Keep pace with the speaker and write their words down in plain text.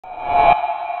Hey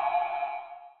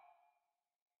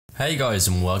guys,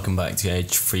 and welcome back to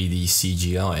Edge3D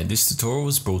CGI. This tutorial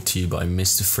was brought to you by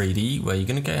Mr3D, where you're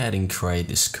going to go ahead and create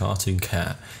this cartoon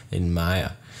cat in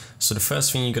Maya. So the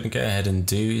first thing you're going to go ahead and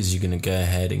do is you're going to go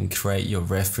ahead and create your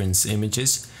reference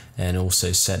images and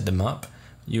also set them up.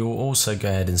 You'll also go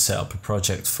ahead and set up a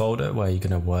project folder where you're going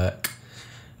to work.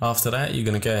 After that, you're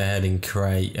going to go ahead and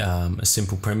create a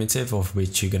simple primitive of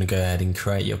which you're going to go ahead and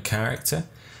create your character.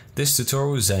 This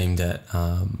tutorial is aimed at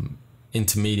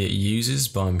intermediate users,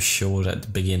 but I'm sure that the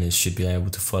beginners should be able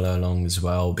to follow along as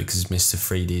well, because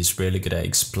Mr3D is really good at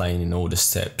explaining all the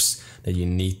steps that you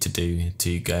need to do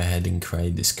to go ahead and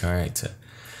create this character.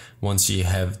 Once you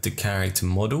have the character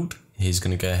modeled, he's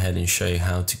going to go ahead and show you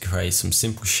how to create some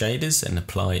simple shaders and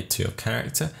apply it to your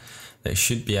character. That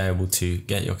should be able to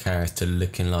get your character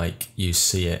looking like you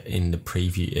see it in the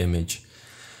preview image.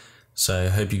 So I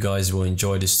hope you guys will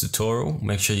enjoy this tutorial.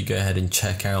 Make sure you go ahead and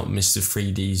check out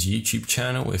Mr3D's YouTube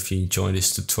channel if you enjoy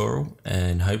this tutorial,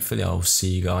 and hopefully I'll see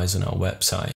you guys on our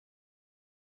website.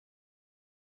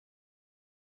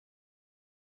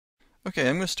 Okay,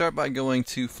 I'm going to start by going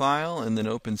to File and then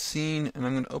Open Scene, and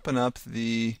I'm going to open up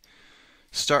the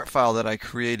start file that I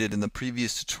created in the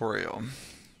previous tutorial.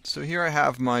 So here I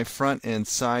have my front and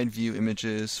side view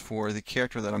images for the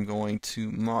character that I'm going to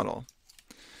model.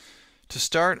 To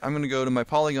start, I'm going to go to my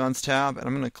Polygons tab, and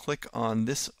I'm going to click on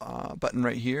this button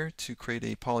right here to create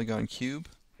a polygon cube.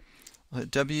 I'll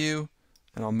hit W,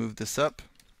 and I'll move this up.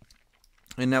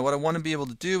 And now what I want to be able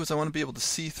to do is I want to be able to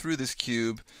see through this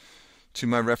cube to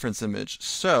my reference image.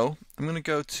 So I'm going to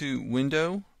go to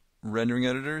Window, Rendering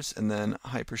Editors, and then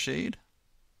Hypershade.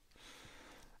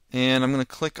 And I'm going to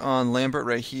click on Lambert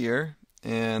right here,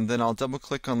 and then I'll double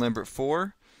click on Lambert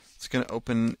 4. It's going to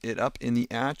open it up in the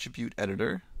Attribute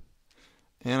Editor.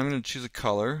 And I'm going to choose a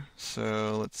color,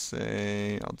 so let's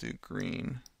say I'll do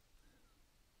green.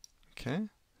 Okay.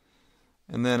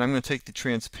 And then I'm going to take the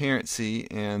transparency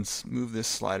and move this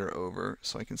slider over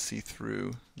so I can see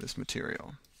through this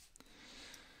material.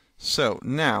 So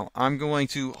now I'm going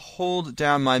to hold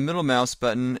down my middle mouse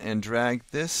button and drag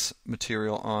this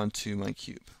material onto my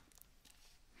cube.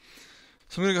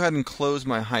 So I'm going to go ahead and close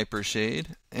my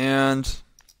Hypershade and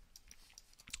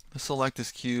select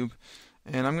this cube.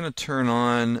 And I'm going to turn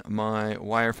on my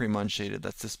wireframe unshaded.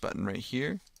 That's this button right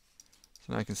here.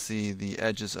 So now I can see the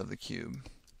edges of the cube.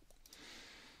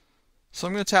 So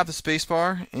I'm going to tap the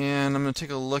spacebar, and I'm going to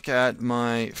take a look at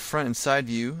my front and side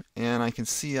view, and I can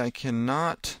see I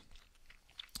cannot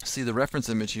see the reference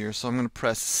image here. So I'm going to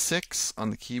press 6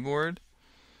 on the keyboard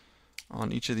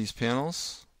on each of these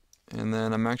panels. And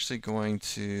then I'm actually going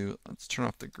to, let's turn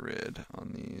off the grid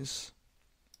on these.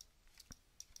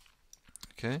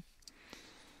 Okay.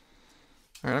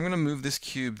 Alright, I'm going to move this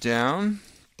cube down,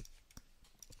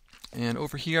 and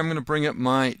over here I'm going to bring up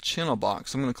my channel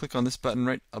box. I'm going to click on this button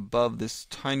right above this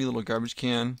tiny little garbage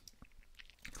can.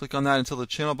 Click on that until the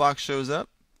channel box shows up.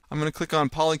 I'm going to click on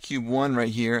Polycube 1 right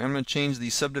here. I'm going to change the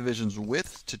subdivisions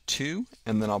width to 2,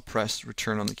 and then I'll press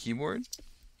return on the keyboard.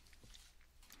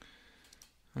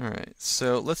 Alright,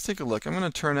 so let's take a look. I'm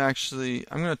going to turn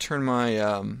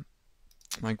my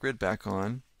my grid back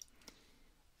on.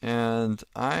 And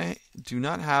I do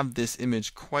not have this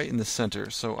image quite in the center,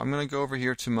 so I'm going to go over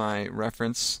here to my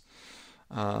reference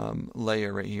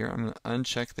layer right here. I'm going to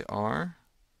uncheck the R.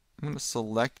 I'm going to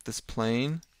select this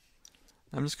plane.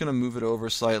 I'm just going to move it over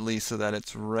slightly so that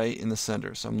it's right in the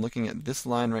center. So I'm looking at this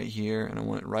line right here, and I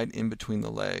want it right in between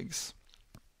the legs.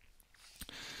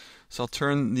 So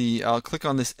I'll click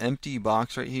on this empty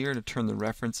box right here to turn the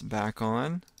reference back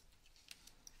on.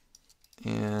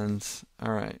 And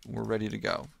alright, we're ready to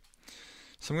go.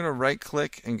 So I'm going to right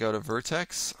click and go to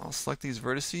Vertex. I'll select these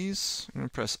vertices. I'm going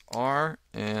to press R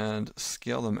and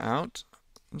scale them out.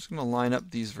 I'm just going to line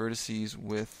up these vertices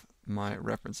with my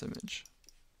reference image.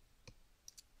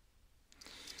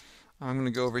 I'm going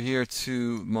to go over here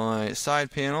to my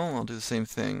side panel. I'll do the same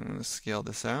thing. I'm going to scale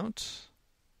this out.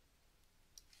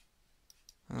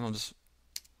 And I'll just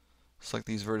select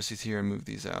these vertices here and move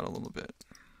these out a little bit.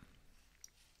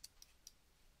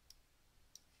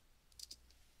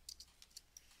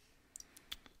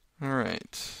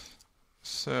 Alright,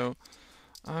 so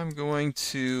I'm going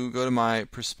to go to my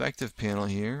perspective panel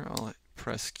here. I'll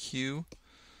press Q,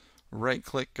 right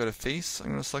click, go to face. I'm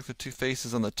going to select the two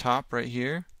faces on the top right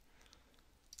here.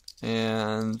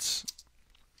 And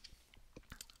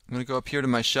I'm going to go up here to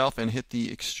my shelf and hit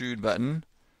the extrude button.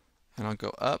 And I'll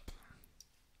go up.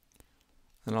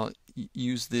 And I'll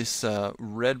use this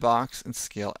red box and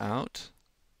scale out.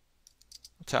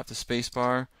 I'll tap the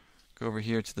spacebar. Go over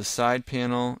here to the side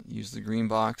panel, use the green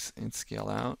box and scale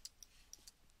out.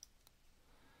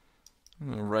 I'm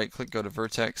going to right click, go to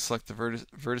vertex, select the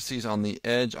vertices on the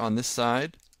edge on this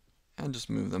side, and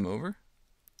just move them over.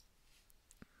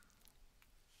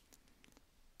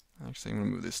 Actually, I'm going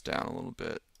to move this down a little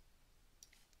bit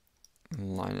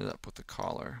and line it up with the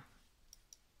collar.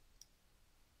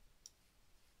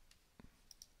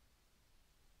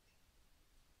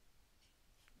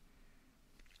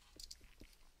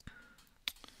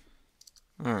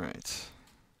 Alright.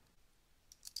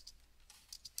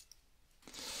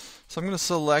 So I'm going to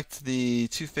select the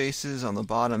two faces on the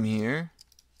bottom here.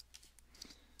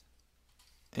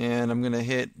 And I'm going to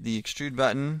hit the extrude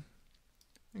button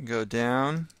and go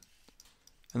down.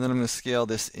 And then I'm going to scale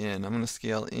this in. I'm going to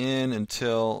scale in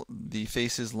until the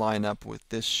faces line up with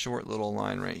this short little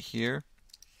line right here.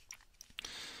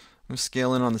 I'm going to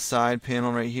scale in on the side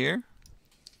panel right here.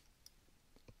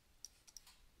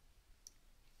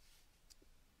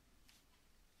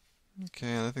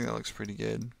 Okay, I think that looks pretty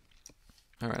good.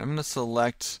 Alright, I'm going to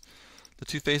select the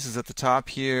two faces at the top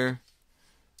here,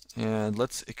 and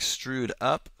let's extrude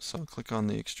up. So I'll click on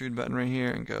the extrude button right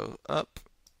here and go up,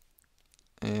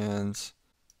 and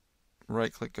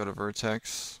right click, go to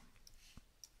vertex,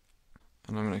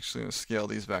 and I'm actually going to scale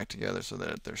these back together so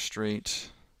that they're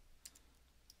straight.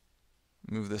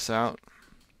 Move this out,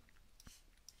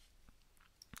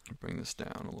 bring this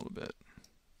down a little bit.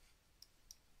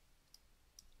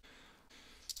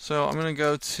 So I'm going to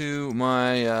go to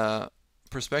my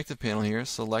perspective panel here,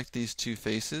 select these two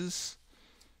faces,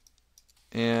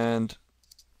 and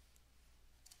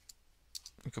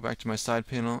go back to my side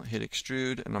panel, hit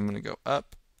extrude, and I'm going to go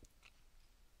up.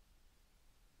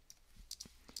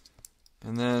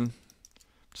 And then I'm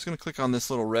just going to click on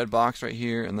this little red box right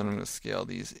here, and then I'm going to scale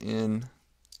these in.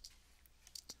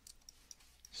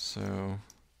 So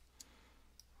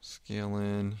scale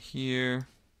in here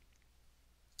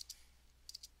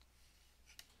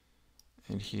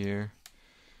and here.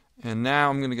 And now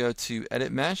I'm going to go to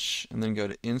Edit Mesh and then go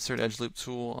to Insert Edge Loop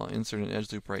Tool. I'll insert an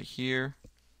edge loop right here.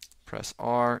 Press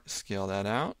R, scale that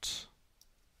out.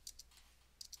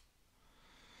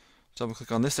 Double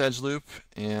click on this edge loop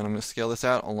and I'm going to scale this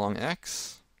out along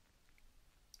X.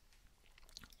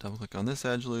 Double click on this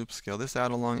edge loop, scale this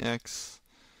out along X.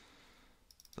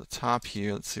 The top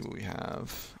here, let's see what we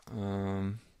have.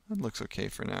 That looks okay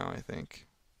for now, I think.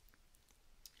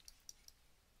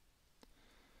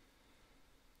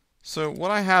 So what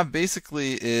I have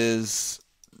basically is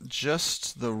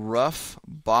just the rough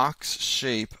box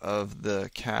shape of the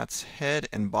cat's head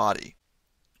and body.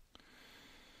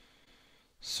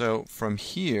 So from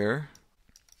here,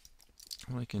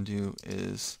 what I can do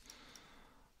is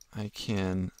I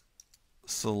can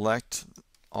select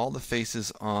all the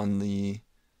faces on the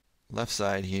left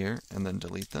side here and then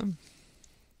delete them.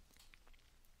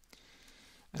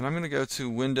 And I'm going to go to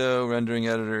Window, Rendering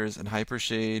Editors, and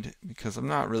Hypershade because I'm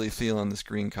not really feeling this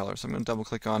green color. So I'm going to double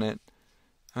click on it.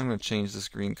 I'm going to change this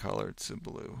green color to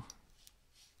blue.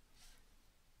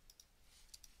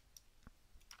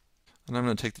 And I'm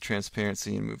going to take the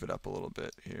transparency and move it up a little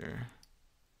bit here.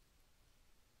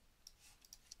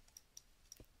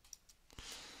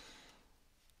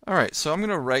 Alright, so I'm going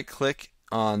to right click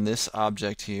on this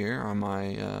object here on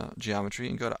my geometry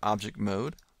and go to Object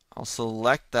Mode. I'll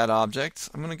select that object.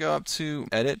 I'm going to go up to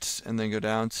Edit and then go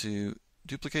down to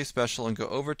Duplicate Special and go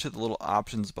over to the little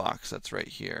options box that's right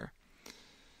here.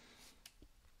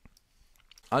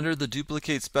 Under the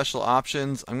Duplicate Special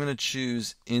options, I'm going to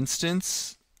choose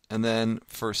Instance, and then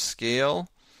for Scale,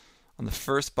 on the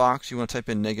first box you want to type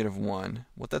in -1.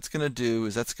 What that's going to do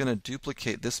is that's going to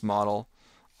duplicate this model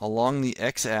along the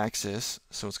x-axis,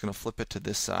 so it's going to flip it to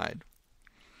this side.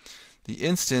 The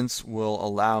instance will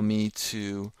allow me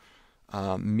to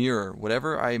mirror.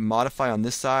 Whatever I modify on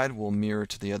this side will mirror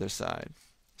to the other side.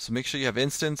 So make sure you have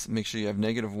instance, make sure you have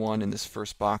 -1 in this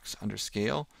first box under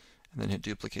scale, and then hit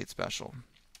duplicate special.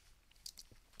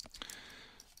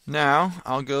 Now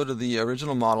I'll go to the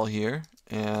original model here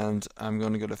and I'm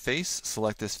going to go to face,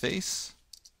 select this face.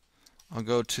 I'll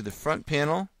go to the front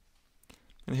panel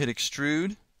and hit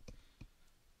extrude,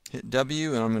 hit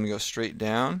W, and I'm going to go straight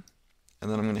down, and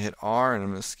then I'm going to hit R and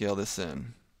I'm going to scale this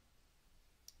in.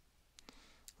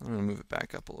 I'm going to move it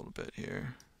back up a little bit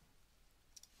here.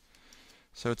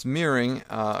 So it's mirroring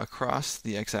across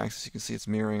the x-axis. You can see it's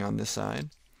mirroring on this side.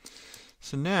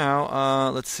 So now,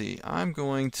 let's see. I'm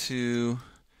going to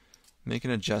make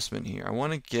an adjustment here. I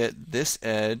want to get this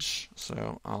edge,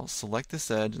 so I'll select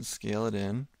this edge and scale it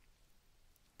in.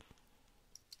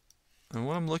 And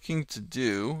what I'm looking to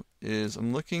do is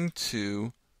I'm looking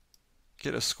to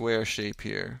get a square shape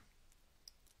here.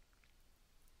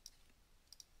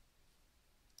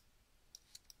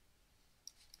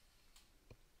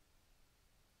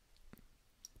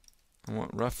 I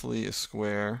want roughly a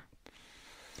square.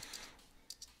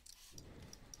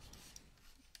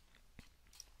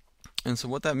 And so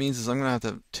what that means is I'm going to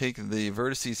have to take the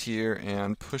vertices here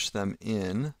and push them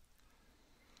in.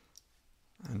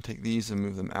 And take these and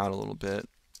move them out a little bit.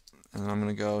 And I'm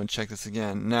going to go and check this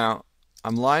again. Now,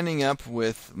 I'm lining up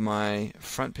with my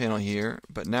front panel here,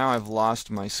 but now I've lost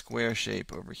my square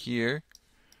shape over here.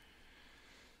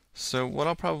 So what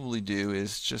I'll probably do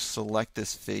is just select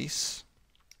this face,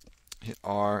 hit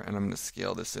R, and I'm going to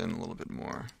scale this in a little bit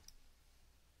more.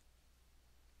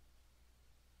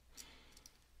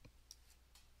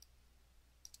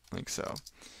 Like so.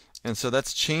 And so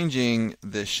that's changing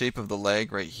the shape of the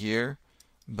leg right here,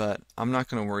 but I'm not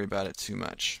going to worry about it too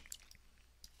much.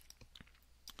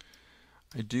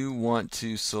 I do want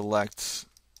to select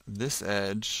this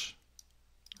edge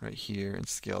right here and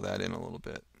scale that in a little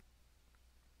bit.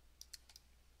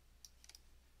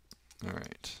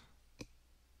 Alright.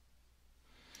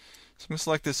 So I'm going to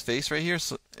select this face right here,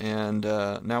 and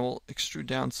now we'll extrude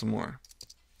down some more.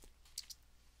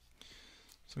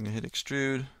 So I'm going to hit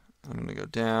extrude, I'm going to go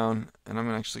down, and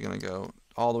I'm actually going to go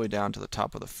all the way down to the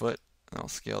top of the foot, and I'll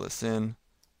scale this in,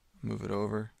 move it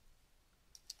over.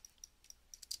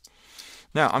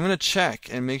 Now I'm going to check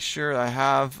and make sure I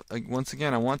have, once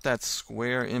again, I want that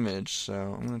square image, so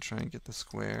I'm going to try and get the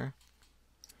square.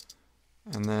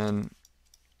 And then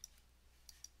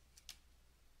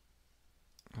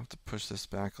I'll have to push this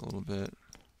back a little bit.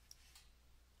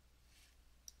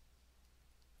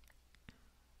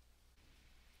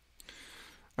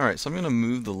 Alright, so I'm going to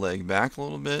move the leg back a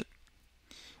little bit.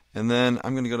 And then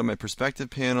I'm going to go to my perspective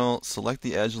panel, select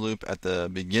the edge loop at the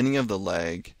beginning of the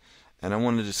leg, and I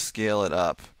want to just scale it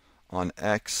up on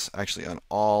X, actually on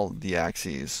all the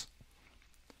axes.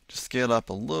 Just scale it up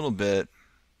a little bit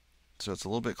so it's a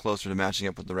little bit closer to matching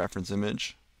up with the reference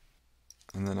image.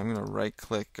 And then I'm going to right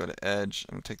click, go to edge,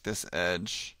 I'm going to take this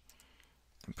edge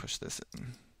and push this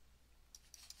in.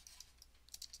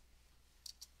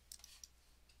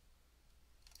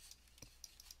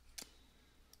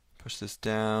 Push this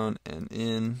down and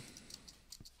in.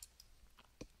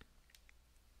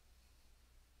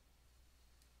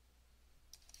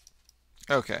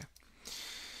 Okay.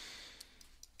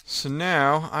 So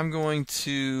now I'm going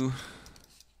to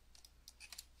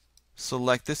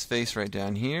select this face right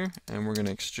down here, and we're going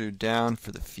to extrude down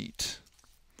for the feet.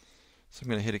 So I'm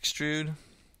going to hit extrude,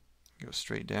 go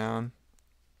straight down.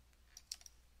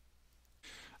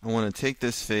 I want to take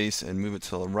this face and move it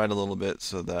to the right a little bit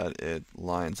so that it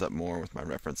lines up more with my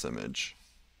reference image.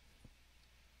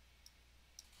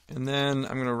 And then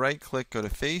I'm going to right click, go to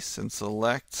face, and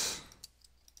select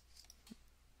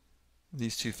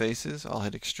these two faces. I'll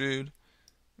hit extrude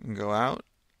and go out.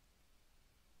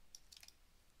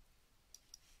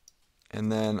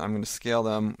 And then I'm going to scale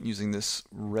them using this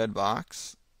red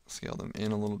box. Scale them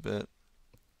in a little bit.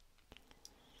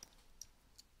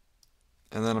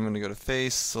 And then I'm going to go to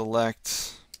face,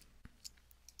 select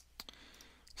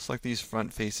these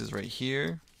front faces right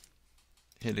here,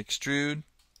 hit extrude,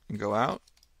 and go out.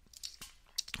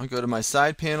 I'll go to my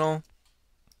side panel,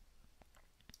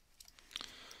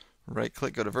 right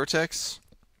click, go to vertex,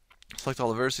 select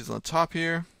all the vertices on the top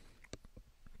here,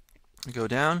 go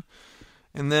down,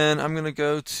 and then I'm going to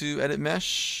go to edit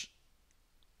mesh,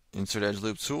 insert edge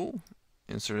loop tool,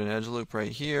 insert an edge loop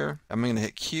right here. I'm going to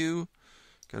hit Q,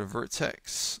 go to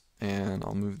vertex, and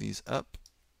I'll move these up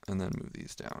and then move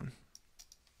these down.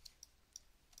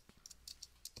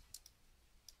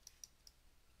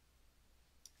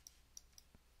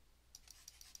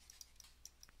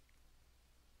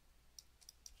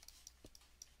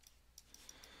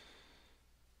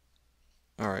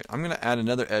 Alright, I'm going to add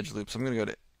another edge loop. So I'm going to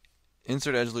go to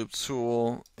insert edge loop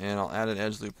tool, and I'll add an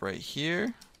edge loop right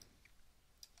here.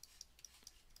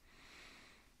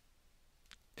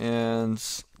 And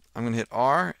I'm going to hit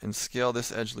R and scale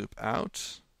this edge loop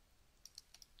out.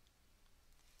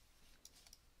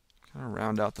 Kind of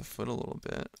round out the foot a little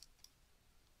bit.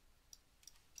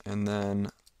 And then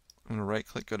I'm going to right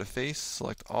click, go to face,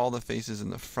 select all the faces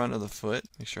in the front of the foot.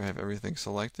 Make sure I have everything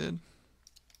selected.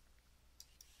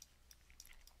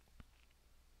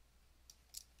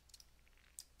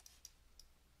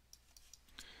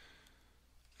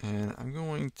 And I'm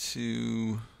going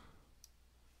to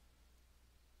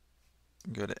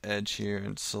go to edge here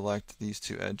and select these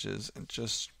two edges and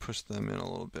just push them in a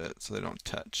little bit so they don't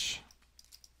touch.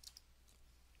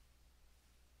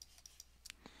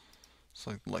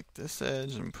 Select like this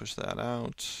edge and push that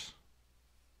out.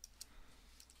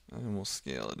 And we'll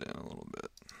scale it in a little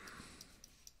bit.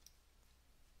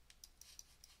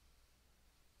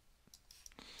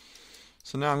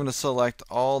 So now I'm going to select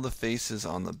all the faces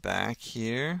on the back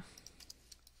here.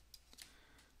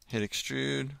 hit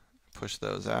extrude, push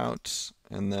those out,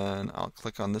 and then I'll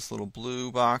click on this little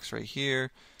blue box right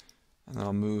here, and then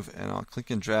I'll move and I'll click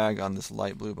and drag on this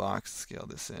light blue box, scale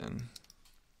this in.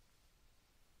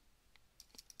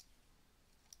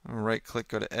 I'll right click,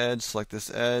 go to edge, select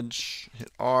this edge,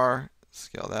 hit R,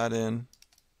 scale that in.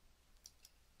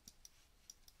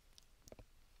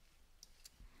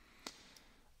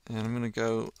 And I'm going to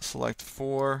go select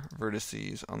 4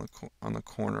 vertices on the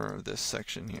corner of this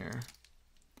section here.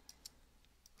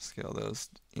 Scale those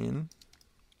in.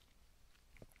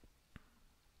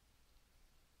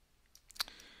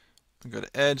 I'll go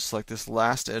to edge, select this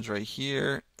last edge right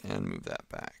here, and move that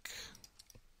back.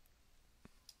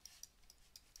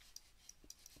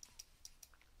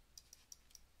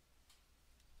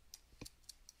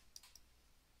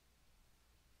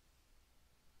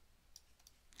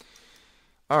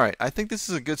 Alright, I think this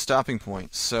is a good stopping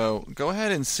point. So go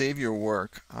ahead and save your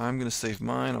work. I'm going to save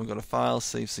mine. I'll go to File,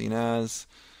 Save Scene As.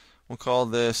 We'll call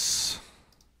this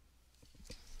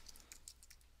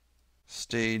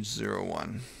Stage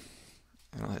 01.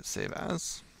 And I'll hit Save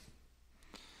As.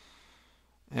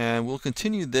 And we'll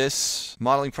continue this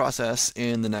modeling process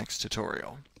in the next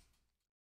tutorial.